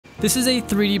This is a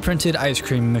 3D printed ice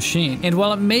cream machine, and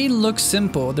while it may look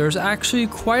simple, there's actually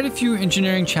quite a few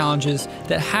engineering challenges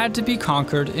that had to be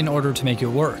conquered in order to make it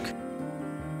work.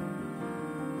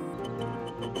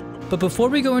 But before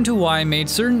we go into why I made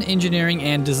certain engineering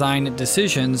and design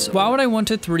decisions, why would I want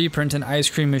to 3D print an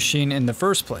ice cream machine in the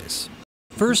first place?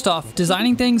 First off,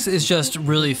 designing things is just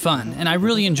really fun, and I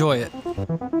really enjoy it.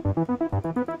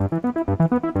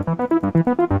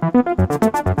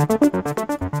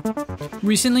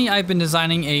 Recently, I've been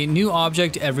designing a new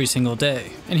object every single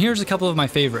day, and here's a couple of my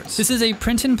favorites. This is a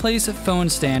print-in-place phone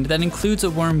stand that includes a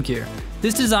worm gear.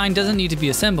 This design doesn't need to be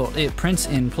assembled, it prints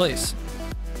in place.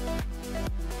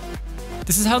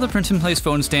 This is how the print-in-place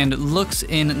phone stand looks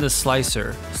in the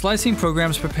slicer. Slicing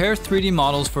programs prepare 3D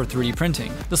models for 3D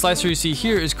printing. The slicer you see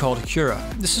here is called Cura.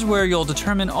 This is where you'll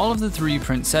determine all of the 3D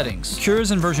print settings. Cura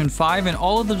is in version 5 and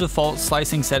all of the default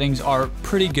slicing settings are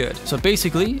pretty good. So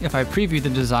basically, if I preview the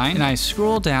design and I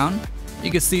scroll down,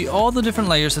 you can see all the different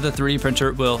layers that the 3D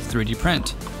printer will 3D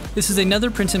print. This is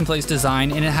another print-in-place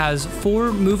design and it has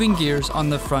 4 moving gears on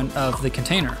the front of the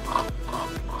container.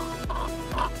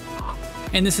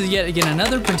 And this is yet again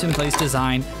another print-in-place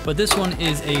design, but this one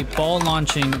is a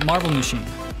ball-launching marble machine.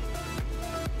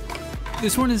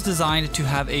 This one is designed to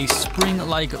have a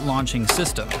spring-like launching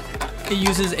system. It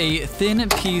uses a thin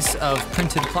piece of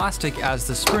printed plastic as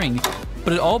the spring,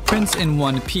 but it all prints in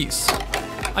one piece.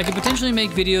 I could potentially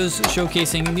make videos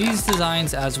showcasing these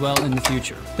designs as well in the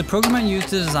future. The program I use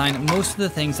to design most of the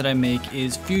things that I make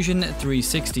is Fusion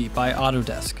 360 by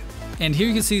Autodesk. And here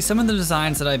you can see some of the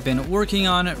designs that I've been working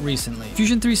on recently.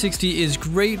 Fusion 360 is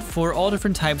great for all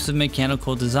different types of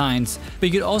mechanical designs, but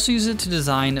you could also use it to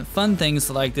design fun things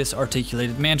like this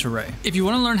articulated manta ray. If you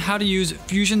want to learn how to use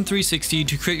Fusion 360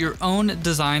 to create your own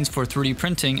designs for 3D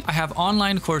printing, I have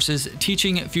online courses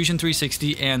teaching Fusion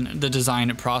 360 and the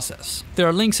design process. There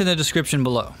are links in the description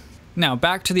below. Now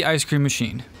back to the ice cream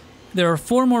machine. There are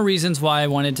 4 more reasons why I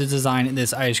wanted to design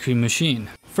this ice cream machine.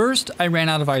 First, I ran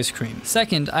out of ice cream.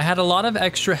 Second, I had a lot of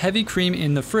extra heavy cream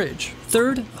in the fridge.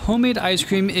 Third, homemade ice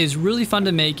cream is really fun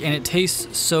to make and it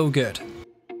tastes so good.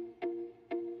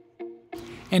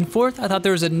 And fourth, I thought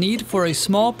there was a need for a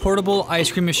small portable ice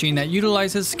cream machine that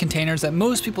utilizes containers that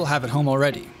most people have at home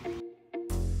already.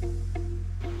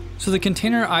 So the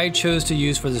container I chose to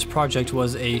use for this project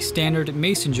was a standard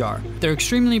mason jar. They're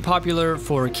extremely popular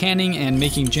for canning and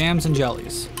making jams and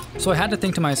jellies. So I had to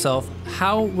think to myself,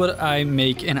 how would I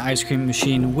make an ice cream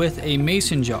machine with a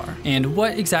mason jar? And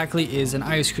what exactly is an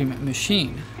ice cream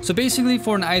machine? So basically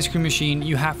for an ice cream machine,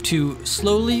 you have to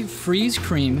slowly freeze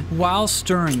cream while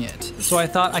stirring it. So I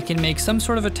thought I can make some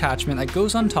sort of attachment that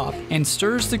goes on top and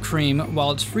stirs the cream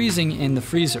while it's freezing in the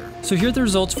freezer. So here are the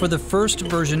results for the first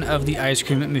version of the ice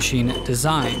cream machine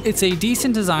design. It's a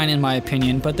decent design in my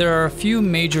opinion, but there are a few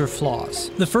major flaws.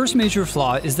 The first major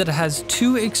flaw is that it has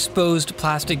 2 exposed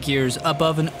plastic gears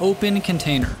above an open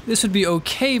container. This would be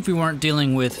okay if we weren't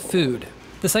dealing with food.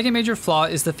 The second major flaw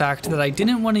is the fact that I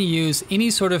didn't want to use any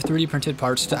sort of 3D printed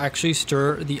parts to actually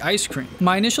stir the ice cream.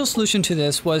 My initial solution to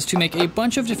this was to make a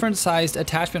bunch of different sized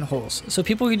attachment holes so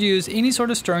people could use any sort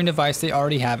of stirring device they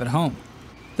already have at home.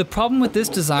 The problem with this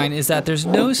design is that there's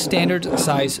no standard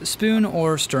size spoon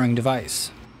or stirring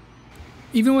device.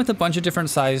 Even with a bunch of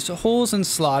different sized holes and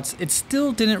slots, it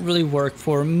still didn't really work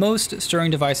for most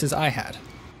stirring devices I had.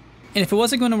 And if it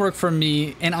wasn't going to work for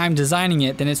me and I'm designing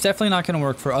it, then it's definitely not going to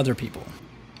work for other people.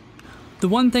 The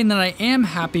one thing that I am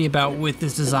happy about with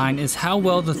this design is how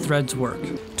well the threads work.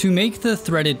 To make the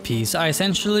threaded piece, I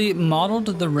essentially modeled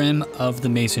the rim of the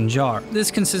mason jar.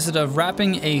 This consisted of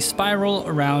wrapping a spiral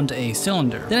around a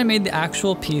cylinder. Then I made the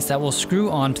actual piece that will screw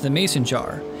onto the mason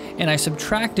jar, and I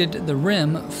subtracted the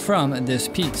rim from this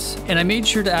piece. And I made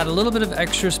sure to add a little bit of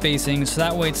extra spacing so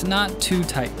that way it's not too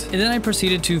tight. And then I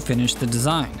proceeded to finish the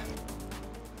design.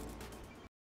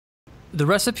 The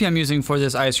recipe I'm using for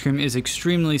this ice cream is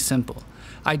extremely simple.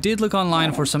 I did look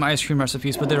online for some ice cream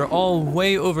recipes, but they're all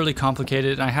way overly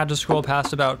complicated and I had to scroll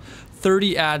past about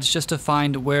 30 ads just to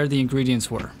find where the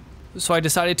ingredients were. So I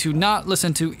decided to not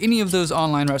listen to any of those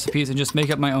online recipes and just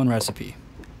make up my own recipe.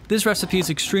 This recipe is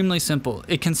extremely simple.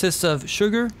 It consists of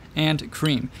sugar and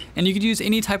cream, and you could use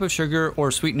any type of sugar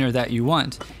or sweetener that you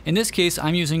want. In this case,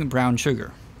 I'm using brown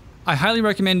sugar. I highly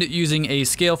recommend using a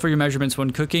scale for your measurements when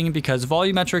cooking because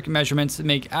volumetric measurements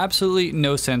make absolutely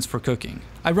no sense for cooking.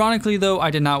 Ironically though,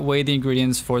 I did not weigh the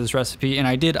ingredients for this recipe and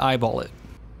I did eyeball it.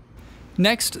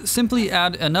 Next, simply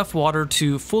add enough water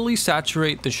to fully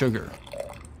saturate the sugar.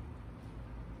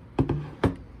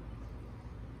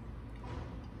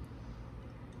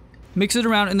 Mix it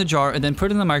around in the jar and then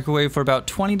put it in the microwave for about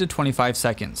 20 to 25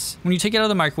 seconds. When you take it out of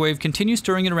the microwave, continue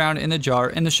stirring it around in the jar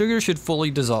and the sugar should fully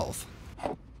dissolve.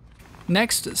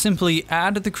 Next, simply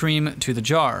add the cream to the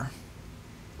jar.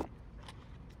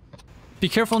 Be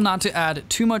careful not to add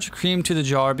too much cream to the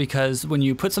jar because when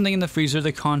you put something in the freezer,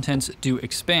 the contents do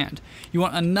expand. You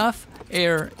want enough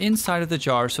air inside of the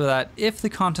jar so that if the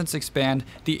contents expand,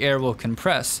 the air will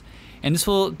compress, and this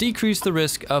will decrease the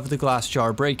risk of the glass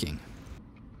jar breaking.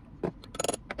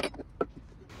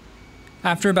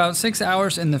 After about 6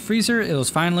 hours in the freezer, it was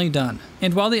finally done.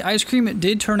 And while the ice cream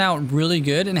did turn out really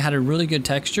good and had a really good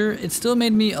texture, it still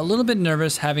made me a little bit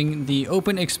nervous having the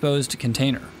open exposed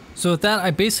container. So with that,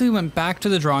 I basically went back to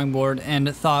the drawing board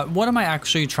and thought, what am I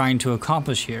actually trying to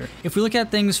accomplish here? If we look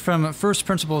at things from a first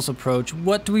principles approach,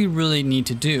 what do we really need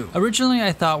to do? Originally,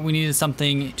 I thought we needed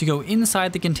something to go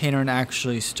inside the container and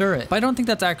actually stir it, but I don't think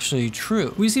that's actually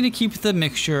true. We just need to keep the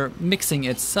mixture mixing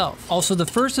itself. Also, the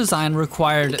first design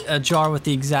required a jar with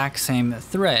the exact same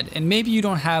thread, and maybe you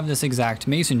don't have this exact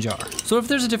mason jar. So if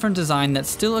there's a different design that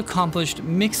still accomplished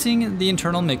mixing the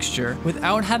internal mixture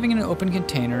without having an open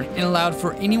container and allowed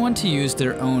for anyone to use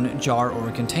their own jar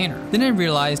or container. Then I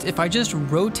realized if I just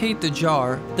rotate the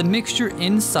jar, the mixture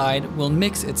inside will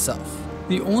mix itself.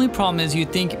 The only problem is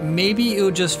you'd think maybe it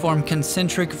would just form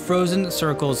concentric frozen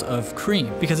circles of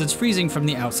cream because it's freezing from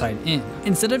the outside in.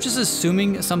 Instead of just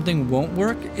assuming something won't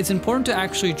work, it's important to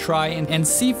actually try and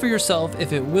see for yourself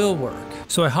if it will work.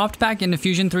 So I hopped back into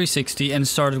Fusion 360 and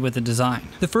started with the design.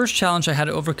 The first challenge I had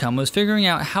to overcome was figuring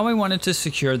out how I wanted to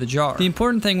secure the jar. The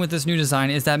important thing with this new design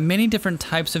is that many different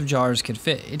types of jars could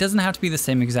fit. It doesn't have to be the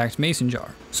same exact mason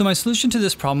jar. So my solution to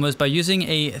this problem was by using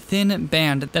a thin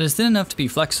band that is thin enough to be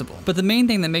flexible. But the main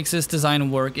thing that makes this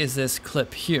design work is this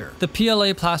clip here. The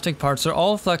PLA plastic parts are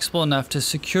all flexible enough to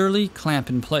securely clamp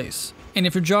in place. And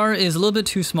if your jar is a little bit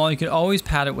too small, you could always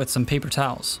pad it with some paper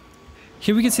towels.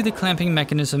 Here we can see the clamping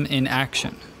mechanism in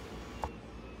action.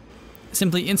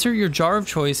 Simply insert your jar of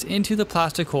choice into the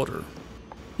plastic holder.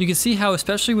 You can see how,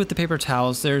 especially with the paper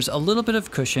towels, there's a little bit of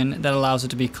cushion that allows it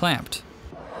to be clamped.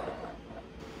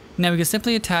 Now we can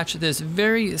simply attach this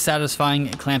very satisfying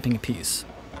clamping piece.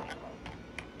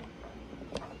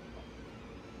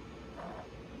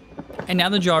 And now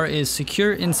the jar is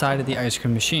secure inside of the ice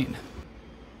cream machine.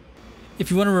 If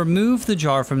you want to remove the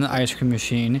jar from the ice cream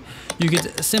machine, you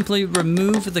could simply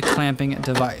remove the clamping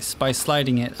device by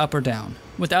sliding it up or down.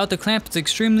 Without the clamp, it's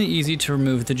extremely easy to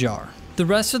remove the jar. The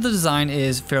rest of the design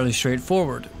is fairly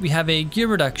straightforward. We have a gear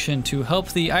reduction to help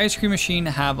the ice cream machine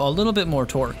have a little bit more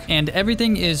torque, and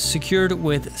everything is secured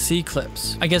with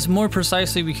C-clips. I guess more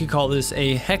precisely we could call this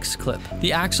a hex clip.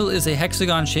 The axle is a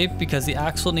hexagon shape because the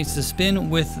axle needs to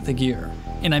spin with the gear.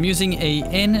 And I'm using a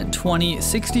N20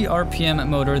 60 RPM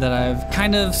motor that I've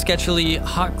kind of sketchily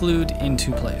hot glued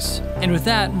into place. And with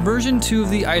that, version 2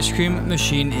 of the ice cream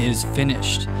machine is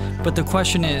finished. But the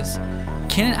question is,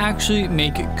 can it actually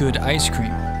make good ice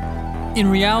cream? In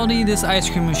reality, this ice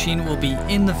cream machine will be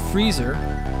in the freezer,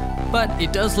 but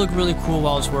it does look really cool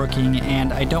while it's working,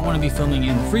 and I don't want to be filming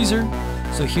in the freezer,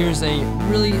 so here's a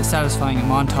really satisfying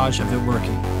montage of it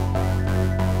working.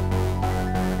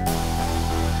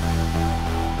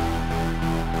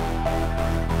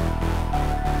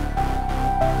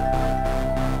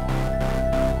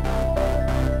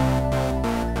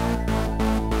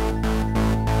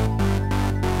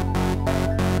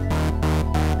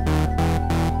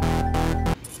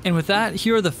 And with that,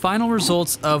 here are the final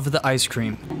results of the ice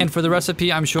cream. And for the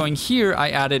recipe I'm showing here, I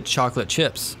added chocolate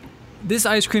chips. This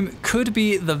ice cream could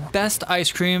be the best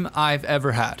ice cream I've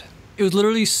ever had. It was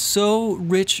literally so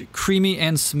rich, creamy,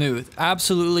 and smooth.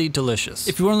 Absolutely delicious.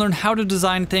 If you want to learn how to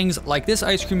design things like this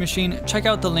ice cream machine, check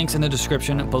out the links in the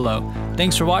description below.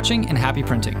 Thanks for watching and happy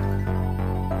printing.